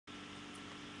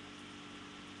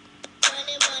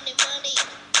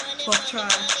12th try.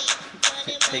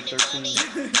 Take 13.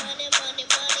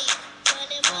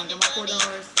 Oh, I got my $4.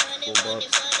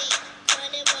 $4.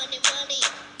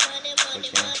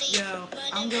 Yo,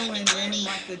 I'm going in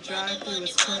like the drive-thru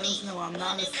is closed. No, I'm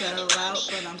not a sellout,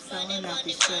 but I'm selling out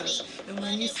these shows. And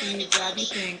when you see me drive, you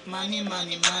think money,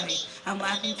 money, money. I'm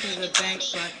laughing to the bank,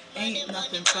 but ain't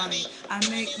nothing funny. I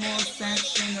make more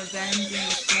sense than a vending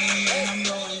machine, and I'm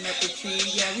rolling up the tree.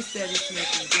 Yeah, we steady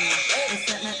smoking bean. They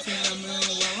sent that to the moon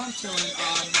while I'm chilling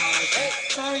on Mars. And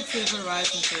sorry to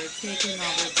Verizon for taking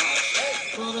all their bars.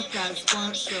 Well, the fattest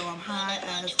blunt, so I'm high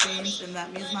as beans, and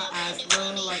that means my eyes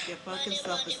low like your fucking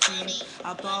self-esteem.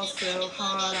 I ball so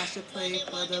hard, I should play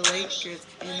for the Lakers,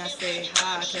 and I say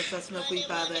hi, cause I smoke weed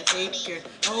by the acre.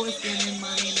 Always getting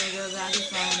money, nigga, that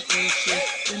is not an issue.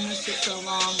 Been this shit so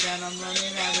long that I'm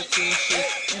running out of tissue.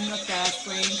 In the fast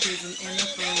lane, cruising in the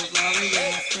Ferrari,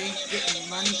 and I say getting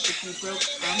money, if you broke,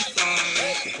 I'm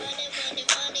sorry.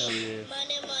 Hell yeah.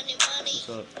 What's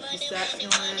up? You start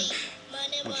feeling.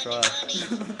 I'm gonna try.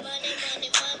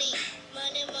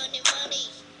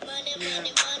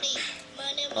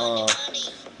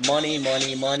 Money,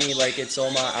 money, money, like it's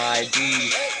on my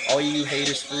ID. All you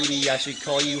haters fruity, I should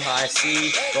call you high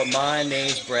C. But my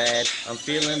name's Brad, I'm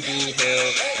feeling B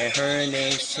Hill, and her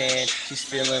name's Chan, she's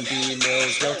feeling B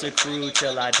Mills. Delta crew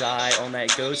till I die on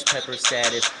that ghost pepper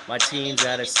status. My team's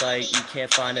out of sight, you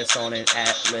can't find us on an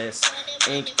atlas.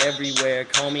 Ink everywhere,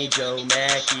 call me Joe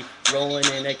Mackey. Rolling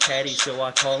in a caddy, so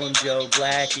I call him Joe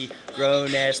Blackie.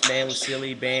 Grown ass man with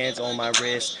silly bands on my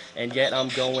wrist, and yet I'm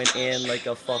going in like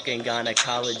a fucking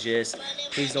gynecologist.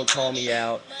 Please don't call me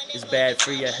out, it's bad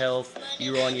for your health.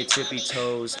 You're on your tippy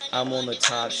toes, I'm on the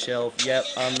top shelf. Yep,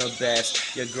 I'm the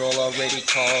best. Your girl already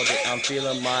called it. I'm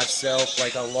feeling myself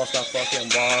like I lost my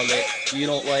fucking wallet. You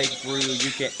don't like brew,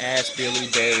 you can ask Billy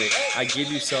Barrett. I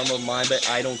give you some of mine, but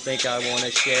I don't think I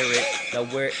wanna share it. Now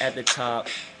we're at the top.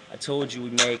 I told you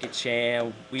we make it,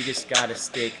 Chan. We just gotta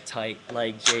stick tight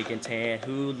like Jake and Tan.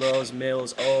 Who loves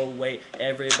Mills? Oh wait,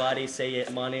 everybody say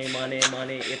it. Money, money,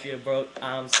 money. If you're broke,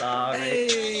 I'm sorry.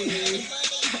 Hey.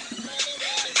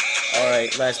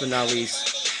 Alright, last but not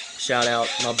least, shout out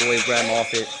my boy Brad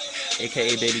Moffitt,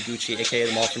 aka Baby Gucci, aka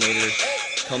the Moffinator.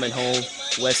 Coming home,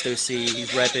 West OC.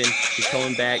 He's repping. He's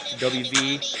coming back to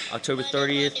WV October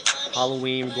 30th.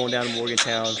 Halloween, we're going down to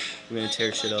Morgantown. We're gonna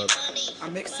tear shit up. Our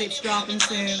mixtape's dropping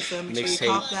soon, so make sure you Mixtape.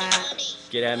 cop that.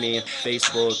 Get at me,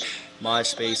 Facebook,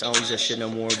 MySpace. I don't use that shit no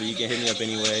more, but you can hit me up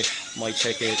anyway. Might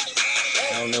check it.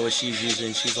 I don't know what she's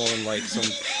using. She's on like some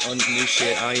new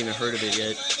shit. I ain't even heard of it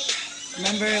yet.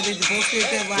 Remember, leave the bullshit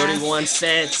that last. 31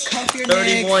 cents. Cuff your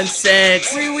 31 niggas. cents.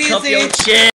 Free Cuff your Weezy. chin.